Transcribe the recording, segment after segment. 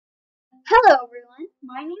Hello everyone,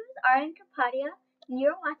 my name is Aryan Kapadia and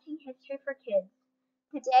you're watching History for Kids.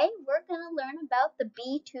 Today we're going to learn about the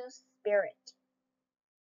B-2 spirit.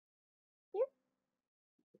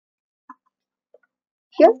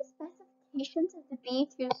 Here are the specifications of the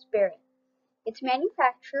B-2 spirit. Its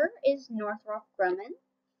manufacturer is Northrop Grumman.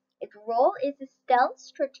 Its role is a stealth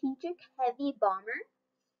strategic heavy bomber.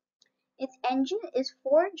 Its engine is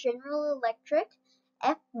Ford General Electric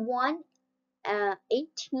F118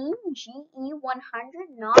 GE100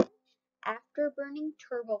 non-afterburning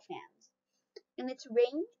turbofans. And its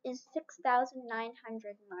range is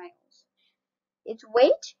 6,900 miles. Its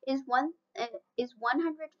weight is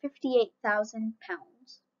 158,000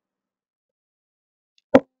 pounds.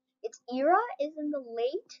 Its era is in the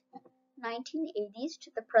late 1980s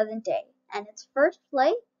to the present day, and its first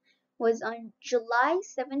flight was on July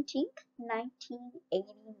 17th,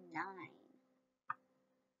 1989.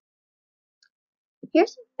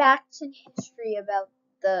 Here's some facts and history about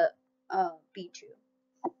the B-2.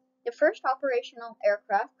 The first operational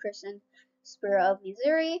aircraft, christened Spirit of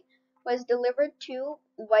Missouri, was delivered to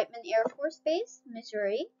Whiteman Air Force Base,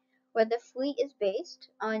 Missouri, where the fleet is based,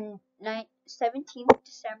 on 17th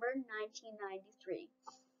December 1993.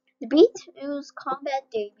 The B-2's combat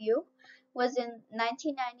debut was in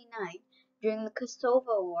 1999 during the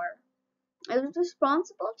Kosovo War. It was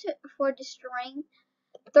responsible for destroying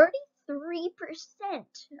 33%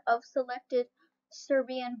 of selected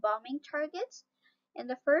Serbian bombing targets in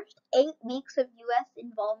the first 8 weeks of U.S.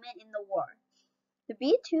 involvement in the war. The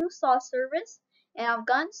B-2 saw service in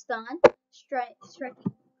Afghanistan, striking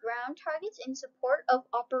ground targets in support of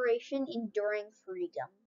Operation Enduring Freedom.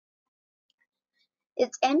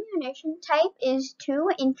 Its ammunition type is 2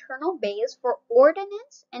 internal bays for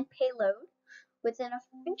ordnance and payload, with an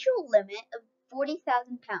official limit of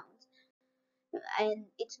 40,000 pounds, and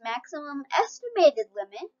its maximum estimated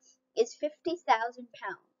limit is 50,000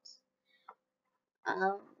 pounds.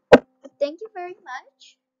 Thank you very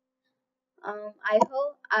much. I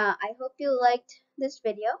hope you liked this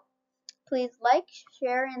video. Please like,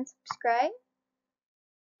 share, and subscribe.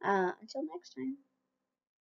 Until next time.